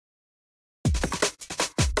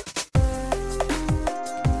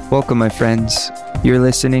Welcome, my friends. You're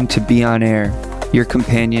listening to Be On Air, your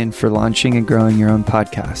companion for launching and growing your own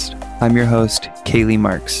podcast. I'm your host, Kaylee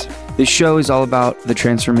Marks. This show is all about the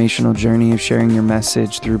transformational journey of sharing your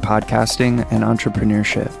message through podcasting and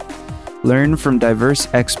entrepreneurship. Learn from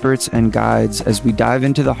diverse experts and guides as we dive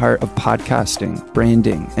into the heart of podcasting,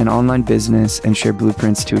 branding, and online business and share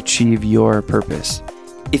blueprints to achieve your purpose.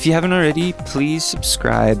 If you haven't already, please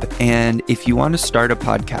subscribe. And if you want to start a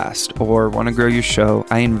podcast or want to grow your show,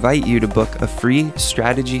 I invite you to book a free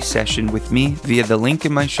strategy session with me via the link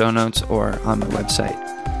in my show notes or on my website.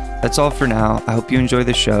 That's all for now. I hope you enjoy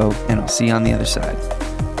the show, and I'll see you on the other side.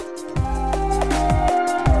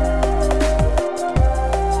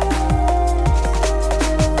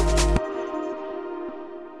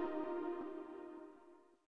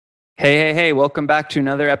 Hey, welcome back to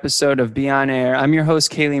another episode of Be On Air. I'm your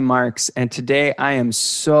host, Kaylee Marks, and today I am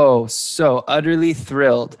so utterly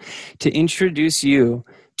thrilled to introduce you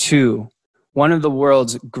to one of the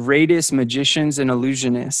world's greatest magicians and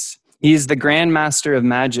illusionists. He is the Grand Master of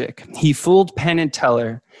Magic. He fooled Penn and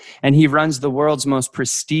Teller, and he runs the world's most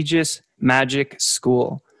prestigious magic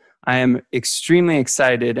school. I am extremely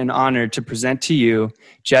excited and honored to present to you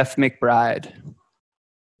Jeff McBride.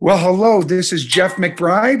 Well, hello, this is Jeff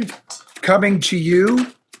McBride coming to you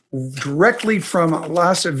directly from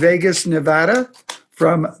Las Vegas, Nevada,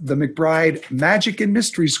 from the McBride Magic and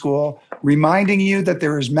Mystery School, reminding you that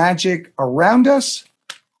there is magic around us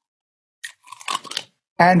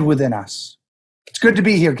and within us. It's good to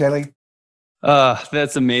be here, Kelly.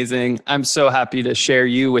 That's amazing. I'm so happy to share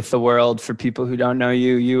you with the world. For people who don't know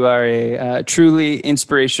you, you are a truly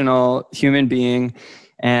inspirational human being.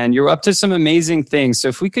 And you're up to some amazing things. So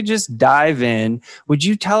if we could just dive in, would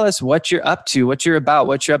you tell us what you're up to, what you're about,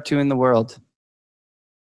 what you're up to in the world?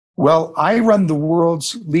 Well, I run the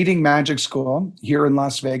world's leading magic school here in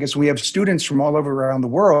Las Vegas. We have students from all over around the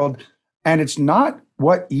world, and it's not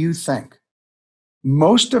what you think.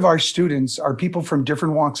 Most of our students are people from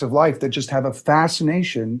different walks of life that just have a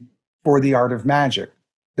fascination for the art of magic.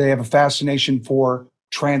 They have a fascination for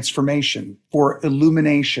transformation, for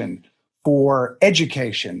illumination, for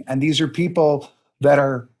education. And these are people that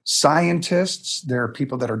are scientists. There are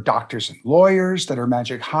people that are doctors and lawyers, that are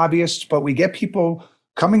magic hobbyists. But we get people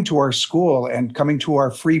coming to our school and coming to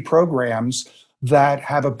our free programs that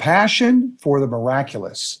have a passion for the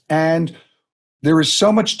miraculous. And there is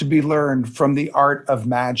so much to be learned from the art of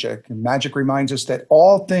magic. And magic reminds us that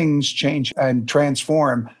all things change and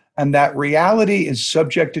transform, and that reality is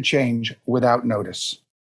subject to change without notice.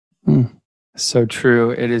 So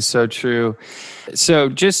true. It is so true. So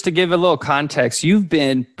just to give a little context, you've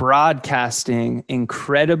been broadcasting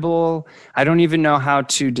incredible. I don't even know how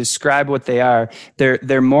to describe what they are.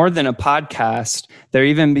 They're more than a podcast. They're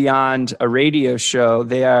even beyond a radio show.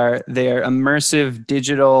 They're immersive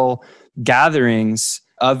digital gatherings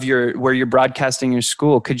of where you're broadcasting your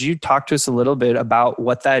school. Could you talk to us a little bit about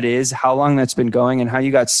what that is, how long that's been going, and how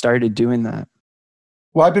you got started doing that?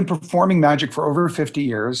 Well, I've been performing magic for over 50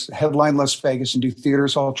 years, headline Las Vegas and do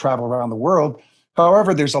theaters all travel around the world.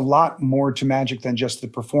 However, there's a lot more to magic than just the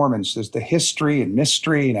performance. There's the history and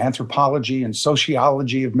mystery and anthropology and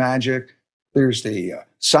sociology of magic. There's the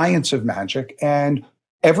science of magic. And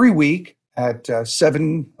every week at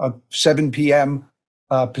 7 p.m.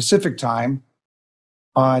 Pacific time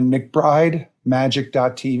on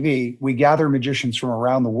McBrideMagic.tv, we gather magicians from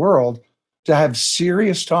around the world to have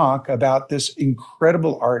serious talk about this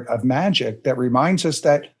incredible art of magic that reminds us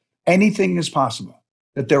that anything is possible,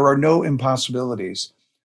 that there are no impossibilities.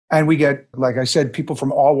 And we get, like I said, people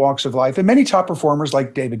from all walks of life, and many top performers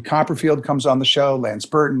like David Copperfield comes on the show, Lance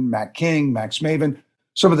Burton, Matt King, Max Maven,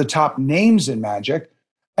 some of the top names in magic,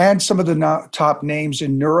 and some of the top names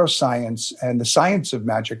in neuroscience and the science of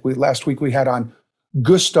magic. Last week we had on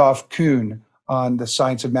Gustav Kuhn on the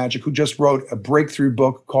science of magic, who just wrote a breakthrough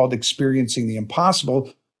book called Experiencing the Impossible,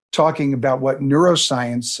 talking about what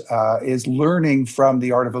neuroscience is learning from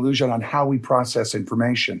the art of illusion on how we process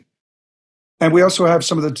information. And we also have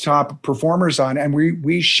some of the top performers on, and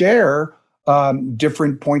we share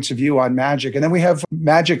different points of view on magic. And then we have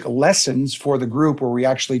magic lessons for the group where we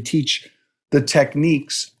actually teach the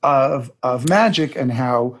techniques of magic and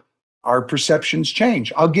how our perceptions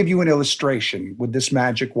change. I'll give you an illustration with this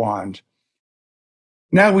magic wand.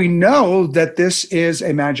 Now we know that this is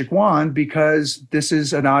a magic wand because this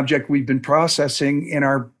is an object we've been processing in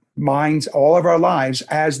our minds all of our lives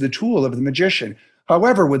as the tool of the magician.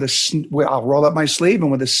 However, I'll roll up my sleeve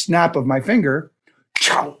and with a snap of my finger,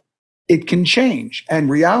 it can change. And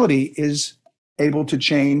reality is able to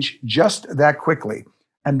change just that quickly.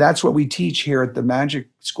 And that's what we teach here at the Magic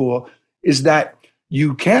School, is that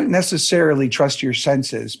You can't necessarily trust your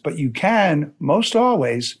senses, but you can most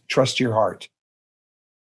always trust your heart.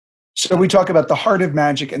 So we talk about the heart of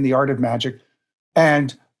magic and the art of magic.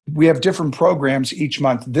 And we have different programs each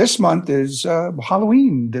month. This month is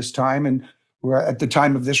Halloween this time, and we're at the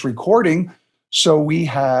time of this recording. So we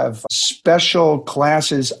have special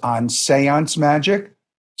classes on seance magic,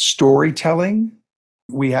 storytelling.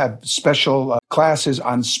 We have special classes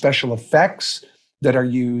on special effects that are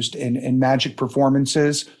used in magic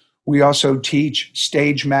performances. We also teach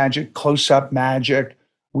stage magic, close-up magic.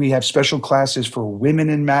 We have special classes for women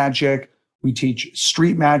in magic. We teach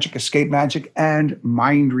street magic, escape magic, and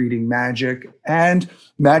mind-reading magic, and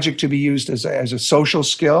magic to be used as a social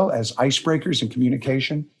skill, as icebreakers and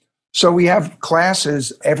communication. So we have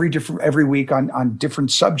classes every week on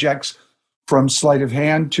different subjects, from sleight of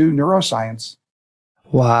hand to neuroscience.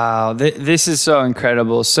 Wow, this is so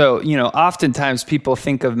incredible. So, oftentimes people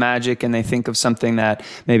think of magic and they think of something that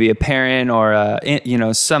maybe a parent or,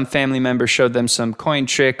 some family member showed them some coin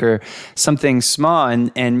trick or something small.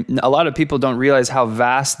 And a lot of people don't realize how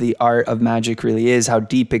vast the art of magic really is, how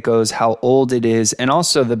deep it goes, how old it is, and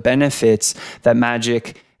also the benefits that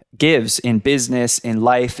magic gives in business, in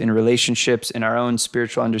life, in relationships, in our own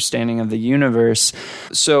spiritual understanding of the universe.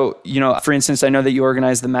 So, for instance, I know that you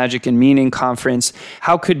organize the Magic and Meaning Conference.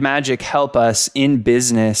 How could magic help us in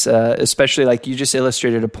business, especially like you just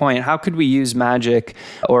illustrated a point? How could we use magic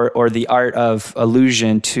or the art of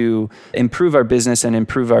illusion to improve our business and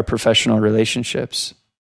improve our professional relationships?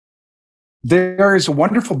 There is a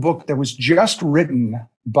wonderful book that was just written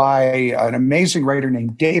by an amazing writer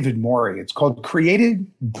named David Morey. It's called Creative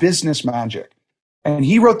Business Magic. And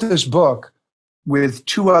he wrote this book with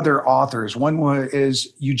two other authors. One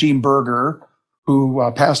is Eugene Berger,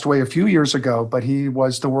 who passed away a few years ago, but he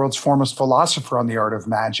was the world's foremost philosopher on the art of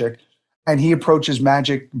magic. And he approaches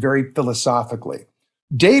magic very philosophically.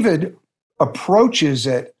 David approaches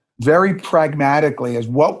it very pragmatically as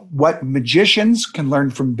what magicians can learn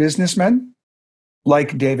from businessmen,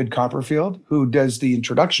 like David Copperfield, who does the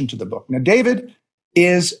introduction to the book. Now, David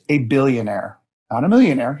is a billionaire, not a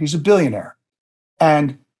millionaire. He's a billionaire.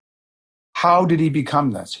 And how did he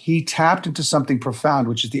become this? He tapped into something profound,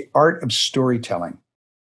 which is the art of storytelling,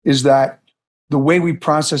 is that the way we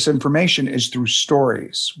process information is through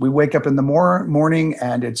stories. We wake up in the morning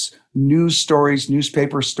and it's news stories,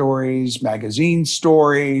 newspaper stories, magazine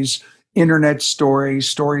stories, internet stories,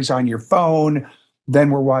 stories on your phone.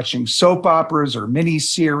 Then we're watching soap operas or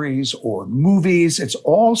miniseries or movies. It's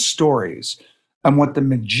all stories. And what the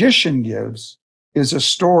magician gives is a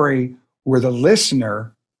story where the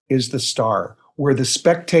listener is the star, where the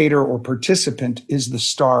spectator or participant is the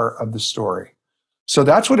star of the story. So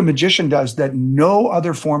that's what a magician does that no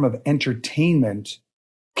other form of entertainment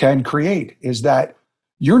can create, is that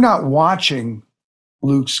you're not watching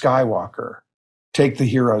Luke Skywalker take the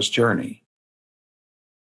hero's journey.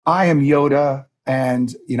 I am Yoda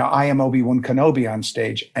and, I am Obi-Wan Kenobi on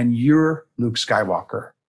stage, and you're Luke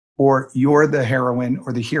Skywalker, or you're the heroine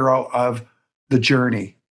or the hero of the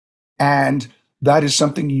journey. And that is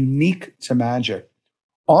something unique to magic.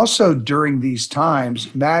 Also, during these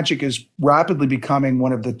times, magic is rapidly becoming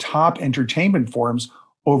one of the top entertainment forms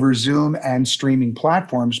over Zoom and streaming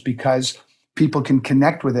platforms because people can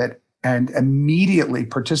connect with it and immediately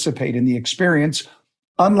participate in the experience.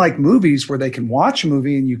 Unlike movies, where they can watch a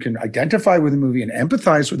movie and you can identify with the movie and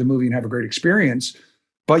empathize with the movie and have a great experience,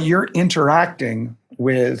 but you're interacting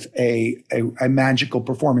with a magical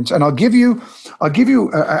performance. And I'll give you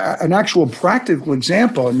an actual practical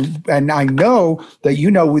example. And I know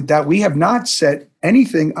that that we have not set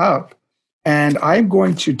anything up. And I'm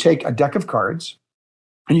going to take a deck of cards,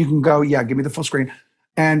 and you can go, give me the full screen,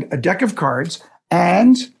 and a deck of cards.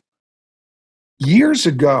 And years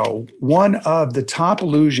ago, one of the top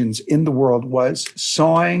illusions in the world was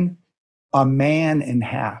sawing a man in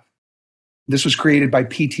half. This was created by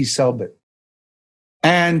P.T. Selbit.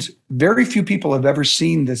 And very few people have ever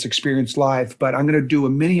seen this experience live, but I'm going to do a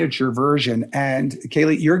miniature version. And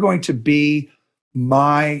Kaylee, you're going to be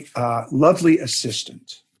my lovely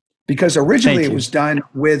assistant, because originally it was done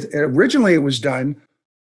with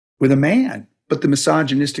a man, but the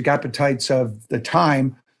misogynistic appetites of the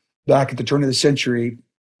time, back at the turn of the century,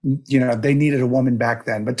 they needed a woman back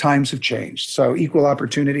then, but times have changed. So equal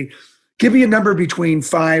opportunity. Give me a number between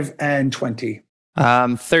 5 and 20.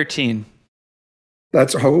 13.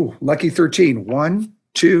 That's, lucky 13. 1,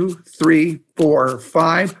 2, 3, 4,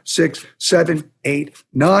 5, 6, 7, 8,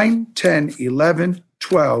 9, 10, 11,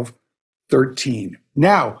 12, 13.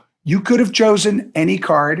 Now, you could have chosen any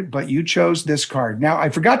card, but you chose this card. Now, I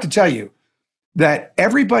forgot to tell you that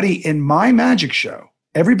everybody in my magic show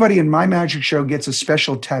everybody in my magic show gets a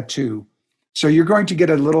special tattoo. So you're going to get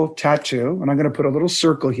a little tattoo, and I'm going to put a little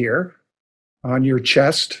circle here on your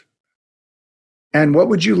chest. And what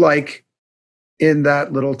would you like in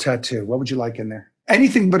that little tattoo? What would you like in there?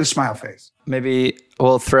 Anything but a smile face. Maybe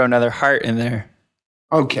we'll throw another heart in there.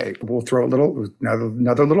 Okay, we'll throw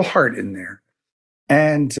another little heart in there.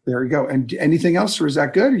 And there you go. And anything else, or is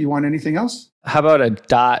that good? Or you want anything else? How about a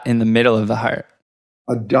dot in the middle of the heart?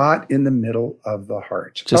 A dot in the middle of the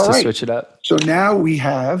heart. Just to switch it up. So now we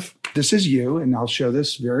have, this is you, and I'll show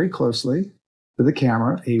this very closely to the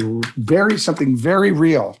camera, something very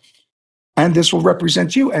real. And this will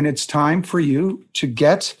represent you. And it's time for you to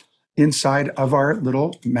get inside of our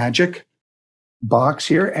little magic box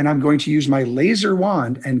here. And I'm going to use my laser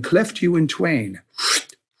wand and cleft you in twain.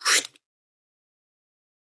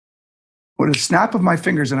 With a snap of my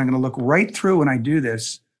fingers, and I'm going to look right through when I do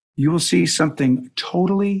this, you will see something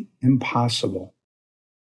totally impossible.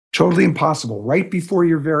 Totally impossible, right before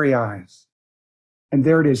your very eyes. And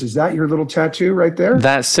there it is. Is that your little tattoo right there?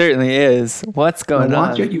 That certainly is. What's going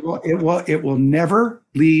on? It will never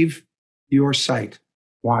leave your sight.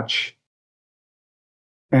 Watch.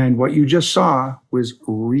 And what you just saw was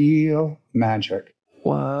real magic.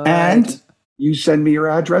 What? And you send me your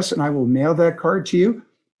address, and I will mail that card to you.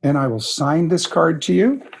 And I will sign this card to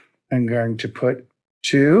you. I'm going to put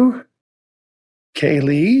to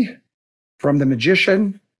Kaylee from the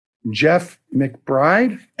magician, Jeff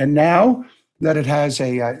McBride. And now that it has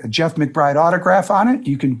a Jeff McBride autograph on it,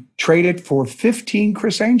 you can trade it for 15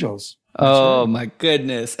 Criss Angels. Oh, my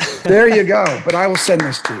goodness. There you go. But I will send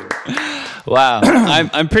this to you. Wow.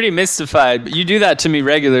 I'm pretty mystified. You do that to me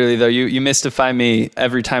regularly, though. You mystify me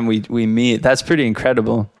every time we meet. That's pretty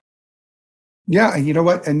incredible. Yeah, and you know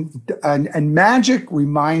what? And magic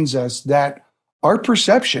reminds us that our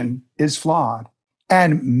perception is flawed.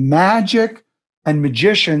 And magic and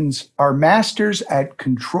magicians are masters at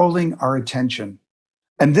controlling our attention.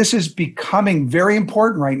 And this is becoming very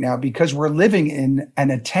important right now because we're living in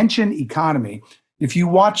an attention economy. If you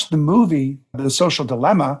watch the movie, The Social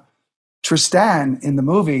Dilemma, Tristan in the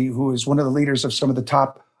movie, who is one of the leaders of some of the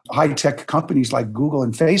top high-tech companies like Google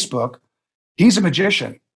and Facebook, he's a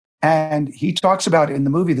magician. And he talks about in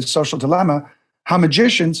the movie, The Social Dilemma, how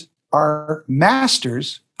magicians are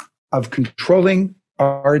masters of controlling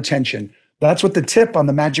our attention. That's what the tip on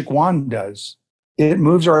the magic wand does. It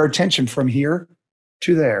moves our attention from here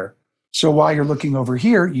to there. So while you're looking over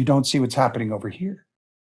here, you don't see what's happening over here.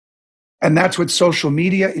 And that's what social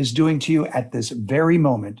media is doing to you at this very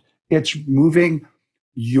moment. It's moving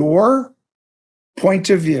your point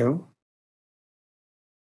of view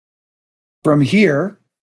from here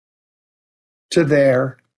to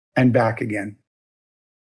there and back again.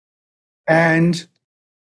 And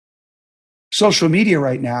social media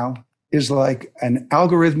right now is like an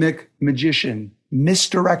algorithmic magician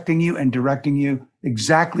misdirecting you and directing you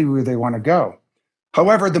exactly where they want to go.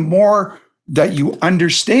 However, the more that you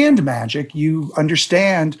understand magic, you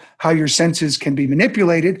understand how your senses can be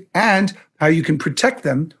manipulated and how you can protect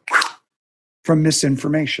them from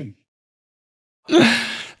misinformation.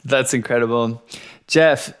 That's incredible.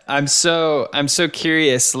 Jeff, I'm so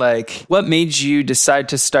curious, like, what made you decide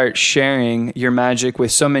to start sharing your magic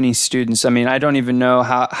with so many students? I mean, I don't even know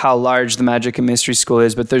how large the Magic and Mystery School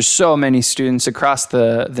is, but there's so many students across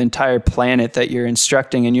the entire planet that you're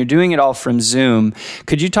instructing, and you're doing it all from Zoom.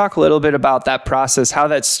 Could you talk a little bit about that process, how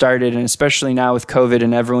that started, and especially now with COVID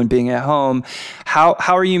and everyone being at home, how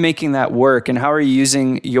are you making that work, and how are you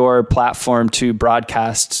using your platform to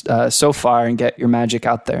broadcast so far and get your magic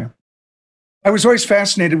out there? I was always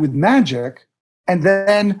fascinated with magic. And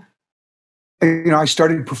then, I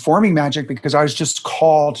started performing magic because I was just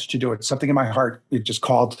called to do it. Something in my heart, it just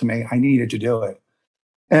called to me. I needed to do it.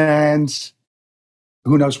 And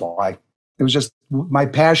who knows why? It was just my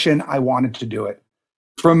passion. I wanted to do it.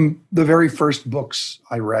 From the very first books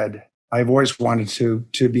I read, I've always wanted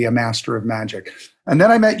to be a master of magic. And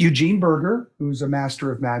then I met Eugene Berger, who's a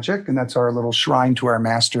master of magic. And that's our little shrine to our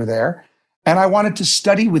master there. And I wanted to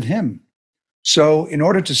study with him. So in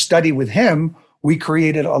order to study with him, we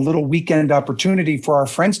created a little weekend opportunity for our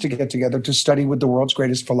friends to get together to study with the world's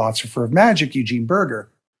greatest philosopher of magic, Eugene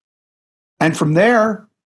Berger. And from there,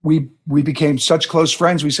 we became such close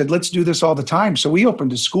friends. We said, let's do this all the time. So we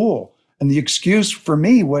opened a school. And the excuse for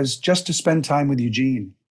me was just to spend time with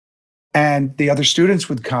Eugene. And the other students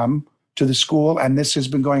would come to the school. And this has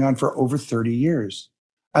been going on for over 30 years.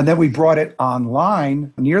 And then we brought it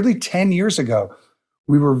online nearly 10 years ago.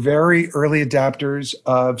 We were very early adapters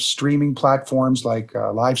of streaming platforms like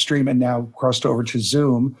Livestream and now crossed over to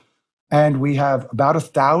Zoom. And we have about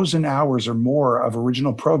 1,000 hours or more of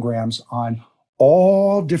original programs on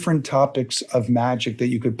all different topics of magic that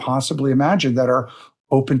you could possibly imagine that are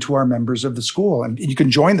open to our members of the school. And you can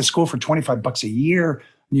join the school for $25 a year.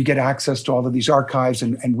 And you get access to all of these archives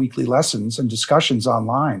and weekly lessons and discussions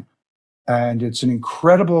online. And it's an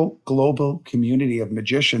incredible global community of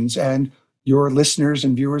magicians, and your listeners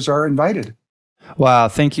and viewers are invited. Wow.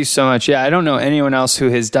 Thank you so much. Yeah. I don't know anyone else who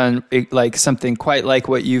has done like something quite like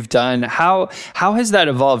what you've done. How has that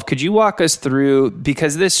evolved? Could you walk us through,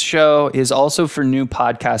 because this show is also for new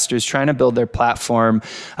podcasters trying to build their platform.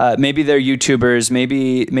 Maybe they're YouTubers,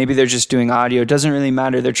 maybe they're just doing audio. It doesn't really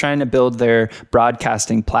matter. They're trying to build their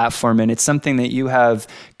broadcasting platform. And it's something that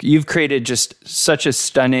you've created just such a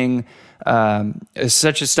stunning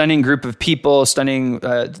group of people, stunning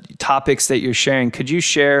topics that you're sharing. Could you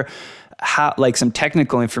share some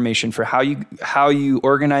technical information for how you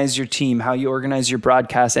organize your team, how you organize your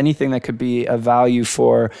broadcast, anything that could be of value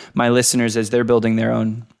for my listeners as they're building their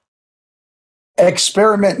own?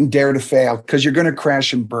 Experiment and dare to fail, because you're going to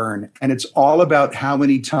crash and burn. And it's all about how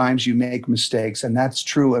many times you make mistakes. And that's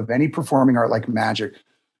true of any performing art like magic.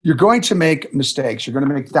 You're going to make mistakes. You're going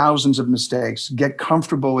to make thousands of mistakes. Get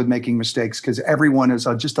comfortable with making mistakes, because everyone is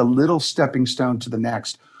just a little stepping stone to the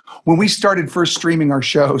next. When we started first streaming our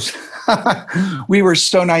shows, we were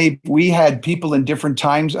so naive. We had people in different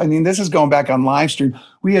times. I mean, this is going back on live stream.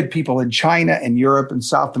 We had people in China and Europe and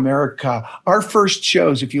South America. Our first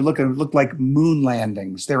shows, if you look at it, looked like moon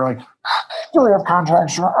landings. They were like, do we have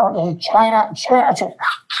contracts in China?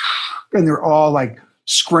 And they're all like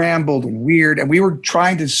scrambled and weird. And we were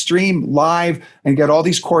trying to stream live and get all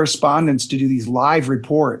these correspondents to do these live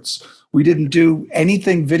reports. We didn't do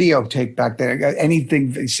anything videotape back then.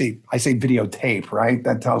 Anything, see, I say videotape, right?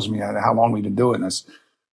 That tells me how long we've been doing this.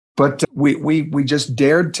 But we just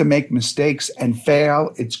dared to make mistakes and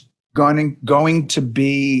fail. It's going to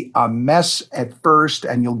be a mess at first,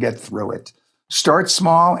 and you'll get through it. Start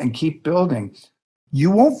small and keep building.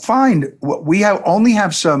 You won't find, only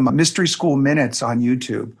have some Mystery School minutes on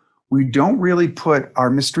YouTube. We don't really put our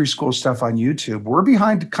Mystery School stuff on YouTube. We're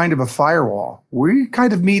behind kind of a firewall. We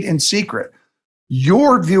kind of meet in secret.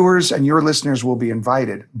 Your viewers and your listeners will be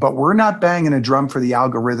invited, but we're not banging a drum for the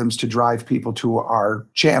algorithms to drive people to our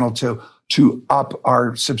channel to up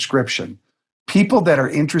our subscription. People that are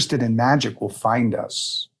interested in magic will find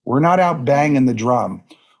us. We're not out banging the drum.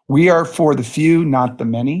 We are for the few, not the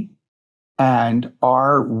many. And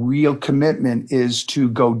our real commitment is to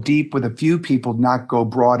go deep with a few people, not go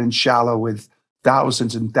broad and shallow with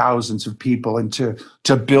thousands and thousands of people, and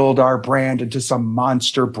to build our brand into some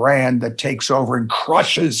monster brand that takes over and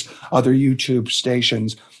crushes other YouTube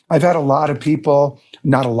stations. I've had a few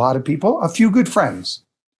good friends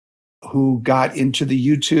who got into the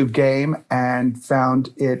YouTube game and found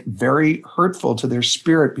it very hurtful to their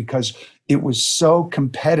spirit because it was so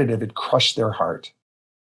competitive, it crushed their heart.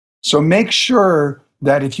 So make sure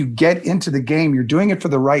that if you get into the game, you're doing it for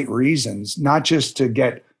the right reasons, not just to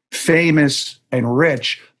get famous and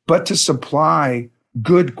rich, but to supply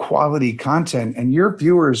good quality content, and your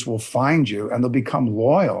viewers will find you and they'll become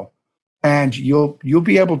loyal, and you'll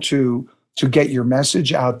be able to get your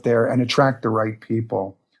message out there and attract the right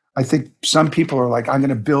people. I think some people are like, I'm going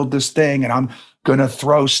to build this thing and I'm going to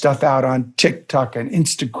throw stuff out on TikTok and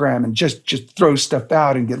Instagram and just throw stuff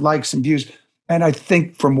out and get likes and views. And I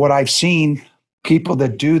think from what I've seen, people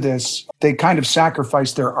that do this, they kind of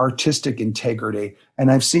sacrifice their artistic integrity. And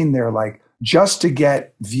I've seen they're like, just to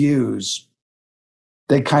get views,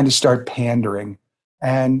 they kind of start pandering.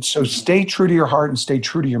 And so stay true to your heart and stay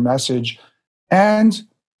true to your message. And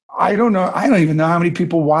I don't even know how many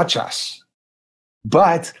people watch us.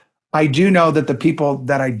 But I do know that the people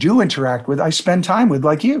that I do interact with, I spend time with,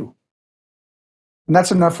 like you. And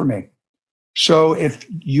that's enough for me. So if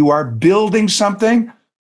you are building something,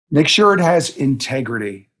 make sure it has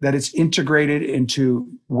integrity, that it's integrated into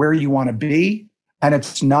where you want to be. And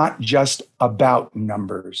it's not just about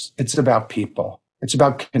numbers. It's about people. It's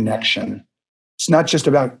about connection. It's not just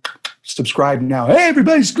about subscribe now. Hey,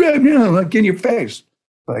 everybody subscribe now, like in your face.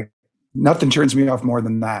 Like nothing turns me off more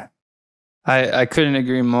than that. I couldn't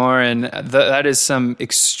agree more. And that is some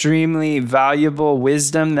extremely valuable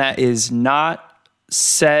wisdom that is not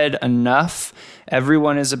said enough.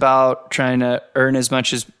 Everyone is about trying to earn as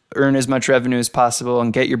much revenue as possible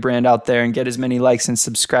and get your brand out there and get as many likes and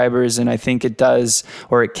subscribers. And I think it does,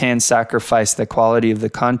 or it can sacrifice the quality of the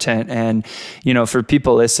content. And, for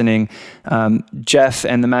people listening, Jeff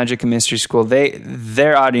and the Magic and Mystery School,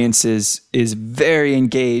 their audience is very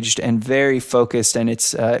engaged and very focused, and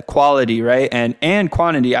it's quality, right? And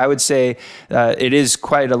quantity. I would say it is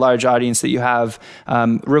quite a large audience that you have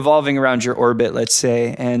revolving around your orbit, let's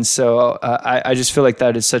say. And so I just feel like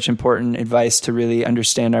that is such important advice to really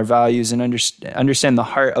understand our values and understand the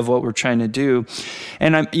heart of what we're trying to do.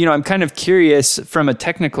 And I'm kind of curious from a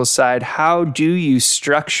technical side, how do you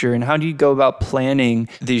structure and how do you go about planning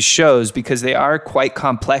these shows? Because they are quite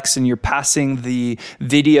complex and you're passing the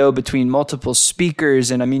video between multiple speakers.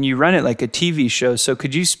 And I mean, you run it like a TV show. So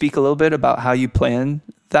could you speak a little bit about how you plan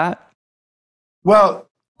that? Well,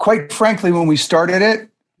 quite frankly, when we started it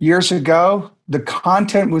years ago, the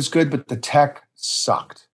content was good, but the tech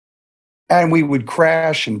sucked. And we would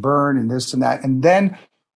crash and burn and this and that. And then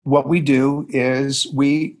what we do is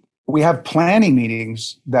we have planning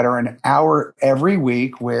meetings that are an hour every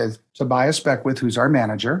week with Tobias Beckwith, who's our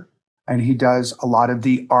manager. And he does a lot of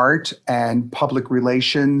the art and public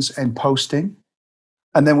relations and posting.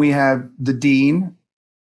 And then we have the dean,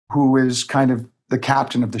 who is kind of the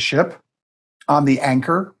captain of the ship. I'm the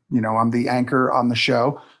anchor, I'm the anchor on the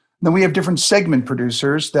show. Then we have different segment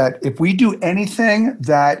producers that if we do anything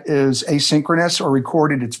that is asynchronous or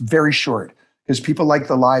recorded, it's very short because people like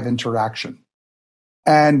the live interaction.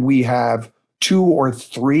 And we have 2 or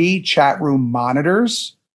 3 chat room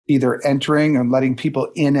monitors, either entering and letting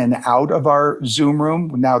people in and out of our Zoom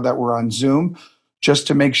room now that we're on Zoom, just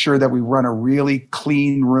to make sure that we run a really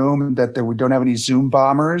clean room, that we don't have any Zoom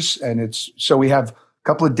bombers. And so we have a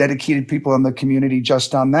couple of dedicated people in the community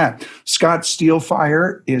just on that. Scott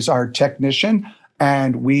Steelfire is our technician,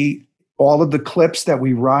 and all of the clips that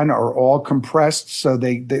we run are all compressed, so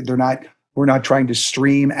we're not trying to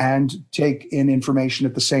stream and take in information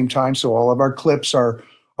at the same time. So all of our clips are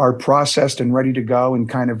processed and ready to go and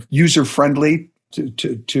kind of user friendly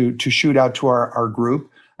to shoot out to our group.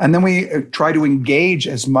 And then we try to engage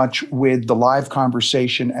as much with the live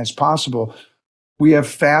conversation as possible. We have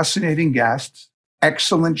fascinating guests,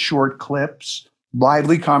 excellent short clips,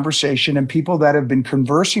 lively conversation, and people that have been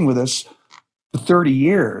conversing with us for 30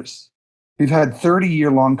 years. We've had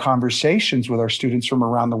 30-year-long conversations with our students from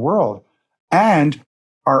around the world. And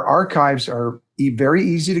our archives are very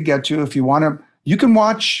easy to get to. If you want to, you can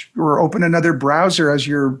watch or open another browser as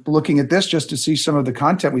you're looking at this just to see some of the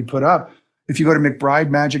content we put up. If you go to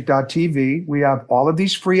McBrideMagic.tv, we have all of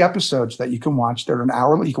these free episodes that you can watch. They're an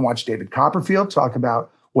hour. You can watch David Copperfield talk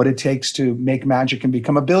about what it takes to make magic and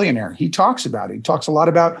become a billionaire. He talks about it. He talks a lot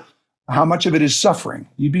about how much of it is suffering.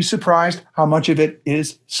 You'd be surprised how much of it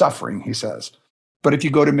is suffering, he says. But if you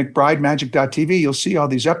go to McBrideMagic.tv, you'll see all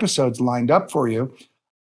these episodes lined up for you.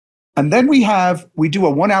 And then we do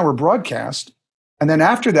a 1-hour broadcast. And then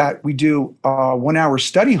after that, we do a 1-hour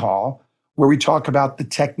study hall where we talk about the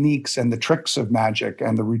techniques and the tricks of magic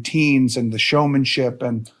and the routines and the showmanship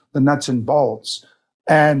and the nuts and bolts.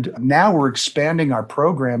 And now we're expanding our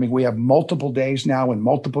programming. We have multiple days now and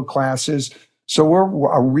multiple classes. So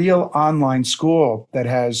we're a real online school that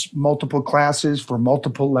has multiple classes for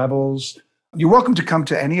multiple levels. You're welcome to come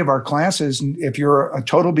to any of our classes. And if you're a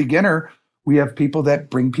total beginner, we have people that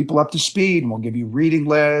bring people up to speed, and we'll give you reading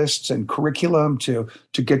lists and curriculum to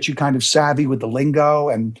get you kind of savvy with the lingo.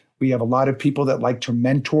 And we have a lot of people that like to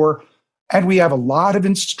mentor. And we have a lot of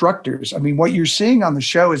instructors. I mean, what you're seeing on the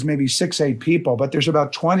show is maybe 6-8 people, but there's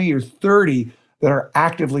about 20 or 30 that are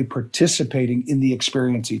actively participating in the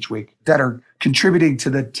experience each week, that are contributing to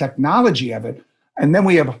the technology of it. And then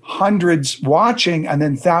we have hundreds watching and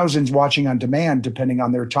then thousands watching on demand, depending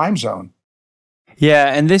on their time zone.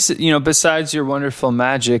 Yeah, and this, besides your wonderful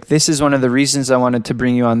magic, this is one of the reasons I wanted to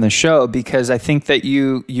bring you on the show, because I think that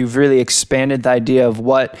you've really expanded the idea of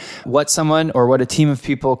what someone or what a team of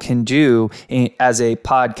people can do as a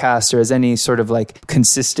podcast or as any sort of like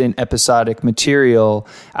consistent episodic material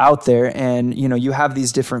out there. And, you have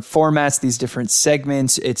these different formats, these different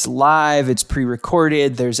segments. It's live, it's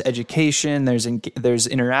pre-recorded, there's education, there's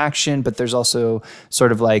interaction, but there's also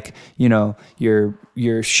sort of like,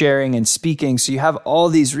 you're sharing and speaking. So you have all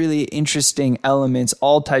these really interesting elements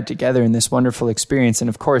all tied together in this wonderful experience. And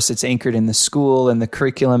of course, it's anchored in the school and the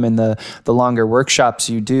curriculum and the longer workshops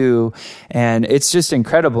you do. And it's just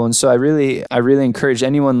incredible. And so I really encourage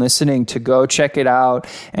anyone listening to go check it out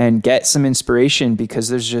and get some inspiration, because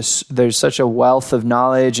there's such a wealth of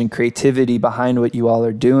knowledge and creativity behind what you all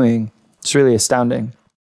are doing. It's really astounding.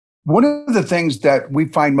 One of the things that we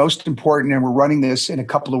find most important, and we're running this in a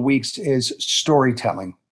couple of weeks, is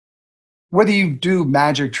storytelling. Whether you do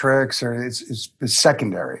magic tricks or it's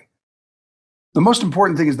secondary. The most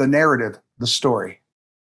important thing is the narrative, the story.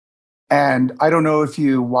 And I don't know if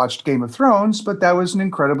you watched Game of Thrones, but that was an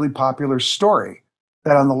incredibly popular story.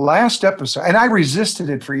 That on the last episode, and I resisted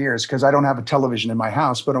it for years because I don't have a television in my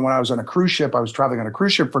house, but when I was on a cruise ship, I was traveling on a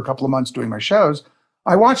cruise ship for a couple of months doing my shows,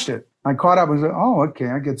 I watched it. I caught up and was like, oh, okay,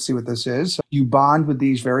 I get to see what this is. You bond with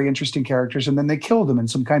these very interesting characters, and then they kill them in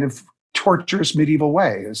some kind of torturous medieval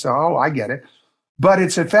way. So, oh, I get it. But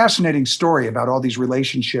it's a fascinating story about all these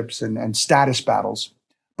relationships and status battles.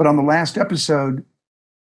 But on the last episode,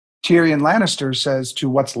 Tyrion Lannister says to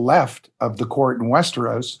what's left of the court in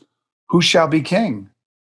Westeros, who shall be king?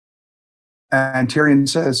 And Tyrion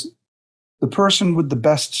says, the person with the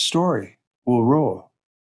best story will rule.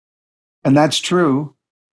 And that's true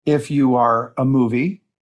if you are a movie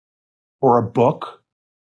or a book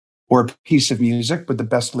or a piece of music with the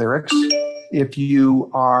best lyrics. If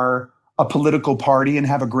you are a political party and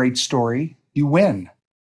have a great story, you win.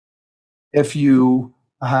 If you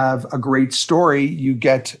have a great story, you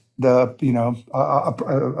get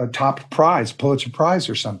a top prize, Pulitzer Prize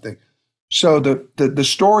or something. So the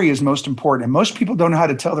story is most important. And most people don't know how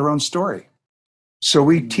to tell their own story. So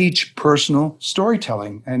we teach personal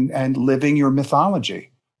storytelling and living your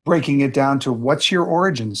mythology, breaking it down to what's your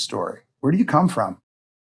origin story? Where do you come from?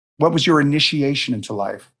 What was your initiation into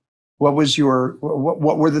life? What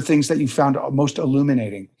were the things that you found most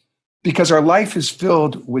illuminating? Because our life is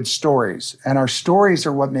filled with stories, and our stories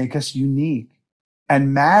are what make us unique.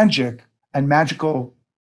 And magic and magical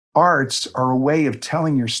arts are a way of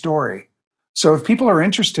telling your story. So if people are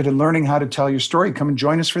interested in learning how to tell your story, come and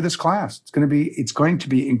join us for this class. It's going to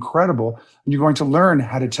be incredible, and you're going to learn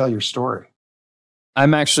how to tell your story.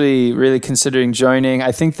 I'm actually really considering joining.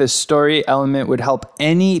 I think the story element would help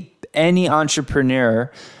any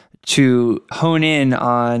entrepreneur to hone in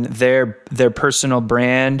on their personal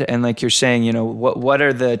brand. And like you're saying, what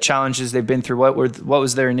are the challenges they've been through? What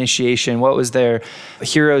was their initiation? What was their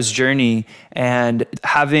hero's journey? And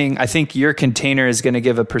I think your container is going to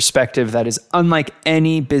give a perspective that is unlike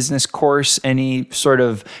any business course, any sort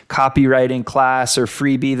of copywriting class or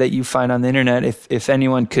freebie that you find on the internet. If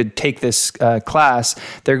anyone could take this class,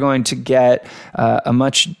 they're going to get a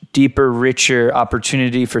much deeper, richer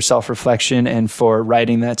opportunity for self-reflection and for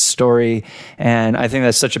writing that story. And I think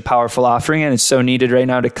that's such a powerful offering, and it's so needed right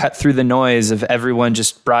now to cut through the noise of everyone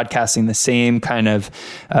just broadcasting the same kind of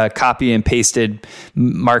copy and pasted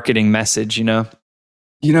marketing message.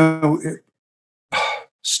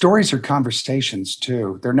 Stories are conversations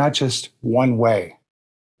too. They're not just one way.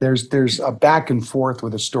 There's a back and forth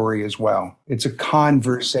with a story as well. It's a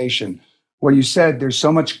conversation. Well, you said there's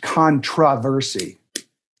so much controversy.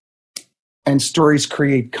 And stories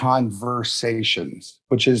create conversations,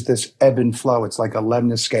 which is this ebb and flow. It's like a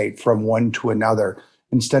lemniscate from one to another,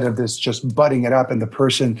 instead of this just butting it up. And the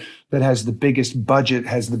person that has the biggest budget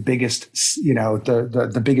has the biggest,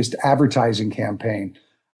 the biggest advertising campaign.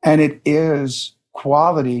 And it is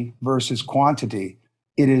quality versus quantity.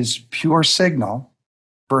 It is pure signal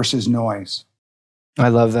versus noise. I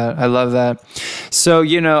love that. So,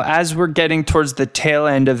 as we're getting towards the tail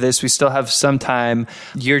end of this, we still have some time.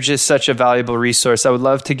 You're just such a valuable resource. I would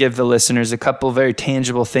love to give the listeners a couple very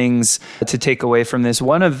tangible things to take away from this.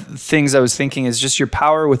 One of the things I was thinking is just your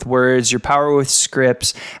power with words, your power with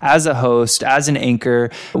scripts. As a host, as an anchor,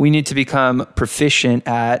 we need to become proficient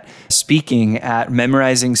at speaking, at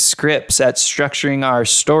memorizing scripts, at structuring our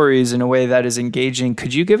stories in a way that is engaging.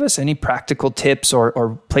 Could you give us any practical tips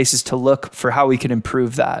or places to look for how we can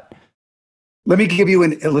improve that? Let me give you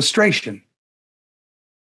an illustration.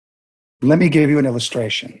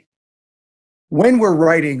 When we're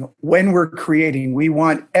writing, when we're creating, we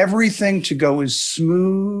want everything to go as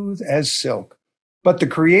smooth as silk. But the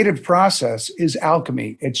creative process is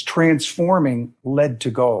alchemy. It's transforming lead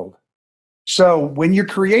to gold. So when you're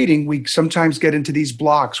creating, we sometimes get into these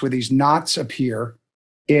blocks where these knots appear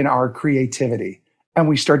in our creativity. And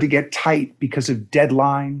we start to get tight because of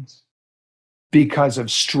deadlines, because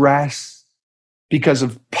of stress, because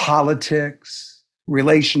of politics,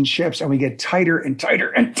 relationships, and we get tighter and tighter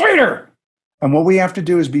and tighter. And what we have to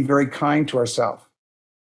do is be very kind to ourselves.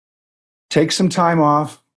 Take some time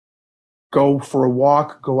off, go for a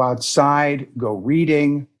walk, go outside, go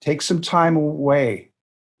reading, take some time away,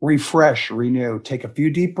 refresh, renew, take a few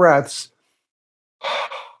deep breaths,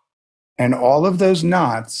 and all of those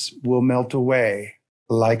knots will melt away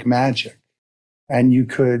like magic. And you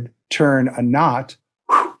could turn a knot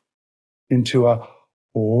into a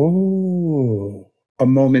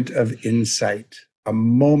moment of insight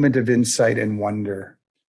and wonder.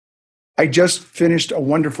 I just finished a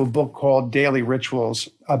wonderful book called Daily Rituals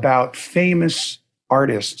about famous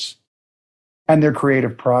artists and their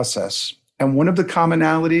creative process. And one of the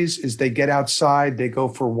commonalities is they get outside, they go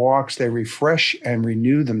for walks, they refresh and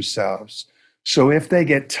renew themselves. So if they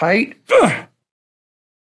get tight,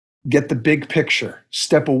 get the big picture.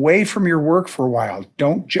 Step away from your work for a while.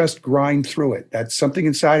 Don't just grind through it. That's something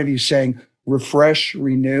inside of you saying, refresh,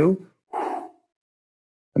 renew.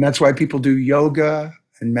 And that's why people do yoga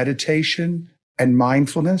and meditation and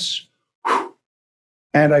mindfulness,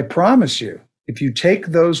 And I promise you, if you take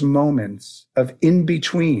those moments of in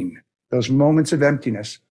between, those moments of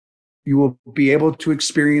emptiness, you will be able to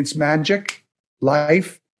experience magic,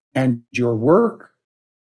 life, and your work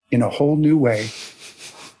in a whole new way.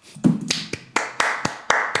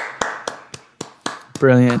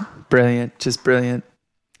 Brilliant, brilliant, just brilliant.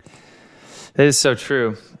 That is so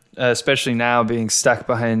true, especially now being stuck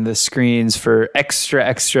behind the screens for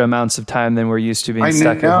extra amounts of time than we're used to being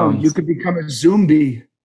stuck at home. You could become a zombie.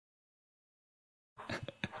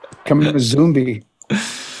 Become a zombie.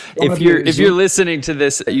 If you're listening to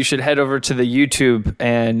this, you should head over to the YouTube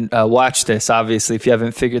and watch this. Obviously, if you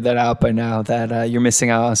haven't figured that out by now, that you're missing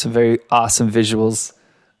out on some very awesome visuals.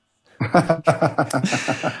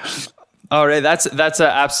 All right, that's an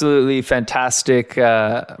absolutely fantastic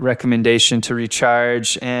recommendation to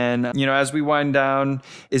recharge. And as we wind down,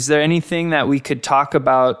 is there anything that we could talk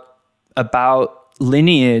about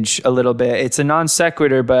lineage a little bit? It's a non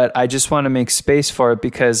sequitur, but I just want to make space for it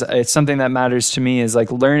because it's something that matters to me, is like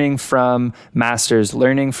learning from masters,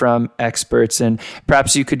 learning from experts. And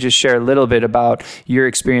perhaps you could just share a little bit about your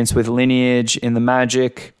experience with lineage in the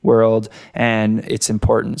magic world and its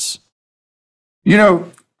importance.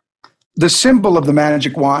 The symbol of the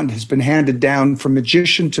magic wand has been handed down from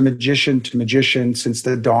magician to magician to magician since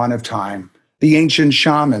the dawn of time. The ancient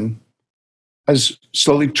shaman has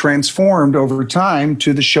slowly transformed over time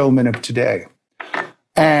to the showman of today.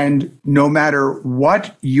 And no matter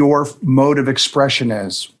what your mode of expression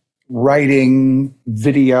is, writing,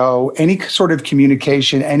 video, any sort of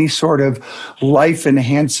communication, any sort of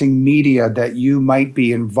life-enhancing media that you might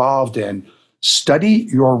be involved in, study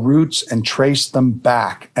your roots and trace them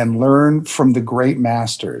back and learn from the great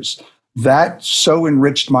masters. That so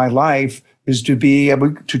enriched my life, is to be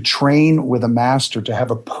able to train with a master, to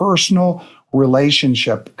have a personal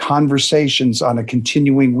relationship, conversations on a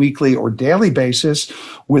continuing weekly or daily basis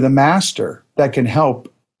with a master that can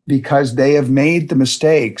help, because they have made the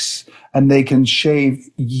mistakes and they can shave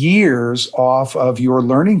years off of your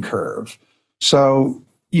learning curve. So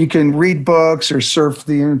you can read books or surf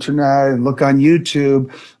the internet and look on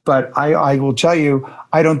YouTube, but I will tell you,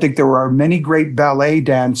 I don't think there are many great ballet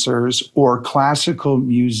dancers or classical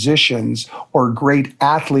musicians or great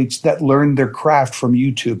athletes that learn their craft from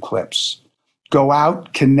YouTube clips. Go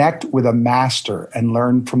out, connect with a master and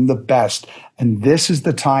learn from the best. And this is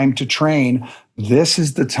the time to train. This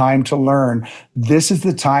is the time to learn. This is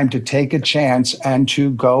the time to take a chance and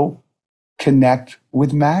to go connect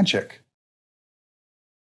with magic.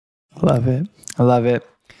 Love it. I love it.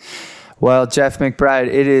 Well, Jeff McBride,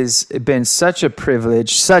 it has been such a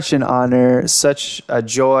privilege, such an honor, such a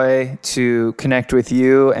joy to connect with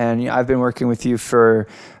you. And I've been working with you for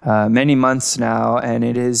many months now, and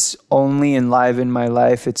it has only enlivened my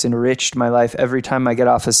life. It's enriched my life. Every time I get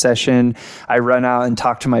off a session, I run out and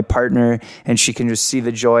talk to my partner, and she can just see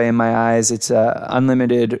the joy in my eyes. It's an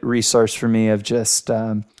unlimited resource for me of just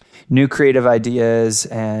new creative ideas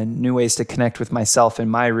and new ways to connect with myself and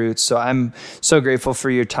my roots. So I'm so grateful for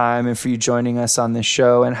your time and for you joining us on this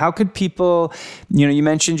show. And how could people, you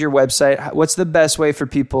mentioned your website. What's the best way for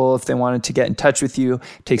people, if they wanted to get in touch with you,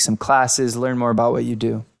 take some classes, learn more about what you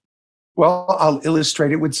do? Well, I'll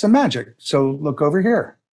illustrate it with some magic. So look over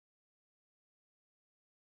here.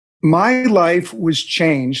 My life was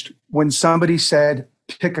changed when somebody said,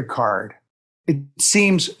 pick a card. It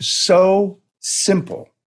seems so simple.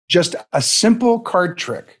 Just a simple card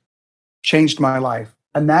trick changed my life.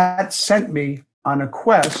 And that sent me on a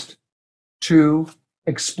quest to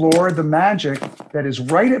explore the magic that is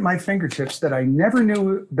right at my fingertips that I never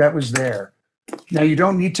knew that was there. Now, you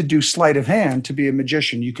don't need to do sleight of hand to be a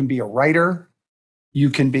magician. You can be a writer. You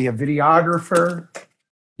can be a videographer.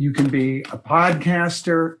 You can be a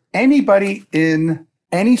podcaster. Anybody in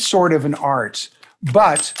any sort of an art,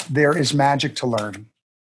 but there is magic to learn.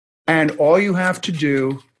 And all you have to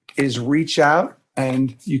do is reach out,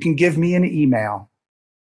 and you can give me an email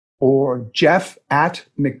or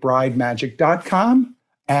jeff@mcbridemagic.com,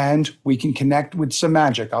 and we can connect with some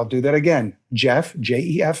magic. I'll do that again. Jeff,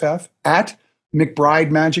 Jeff,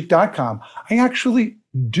 @mcbridemagic.com. I actually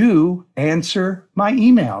do answer my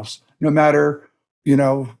emails, no matter,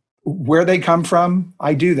 where they come from.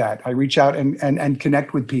 I do that. I reach out and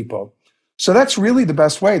connect with people. So that's really the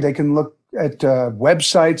best way. They can look at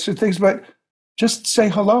websites or things, but just say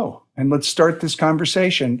hello and let's start this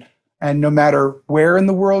conversation. And no matter where in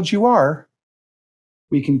the world you are,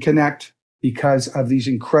 we can connect because of these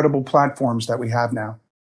incredible platforms that we have now.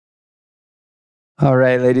 All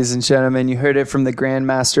right, ladies and gentlemen, you heard it from the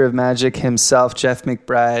Grandmaster of Magic himself, Jeff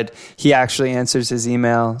McBride. He actually answers his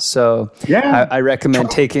email. So I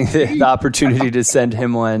recommend taking the opportunity to send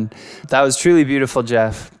him one. That was truly beautiful,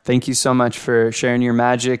 Jeff. Thank you so much for sharing your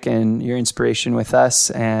magic and your inspiration with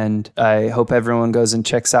us. And I hope everyone goes and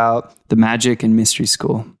checks out the Magic and Mystery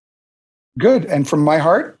School. Good. And from my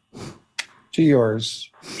heart to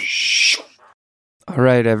yours. All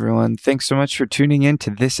right, everyone. Thanks so much for tuning in to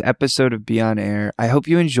this episode of Be On Air. I hope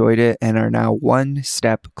you enjoyed it and are now one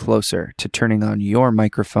step closer to turning on your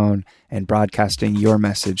microphone and broadcasting your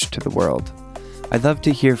message to the world. I'd love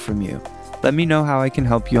to hear from you. Let me know how I can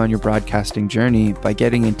help you on your broadcasting journey by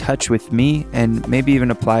getting in touch with me and maybe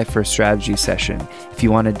even apply for a strategy session if you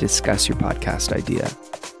want to discuss your podcast idea.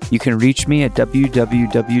 You can reach me at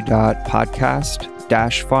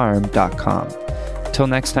www.podcast-farm.com. Till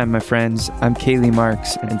next time, my friends, I'm Kaylee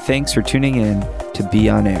Marks, and thanks for tuning in to Be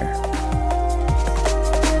On Air.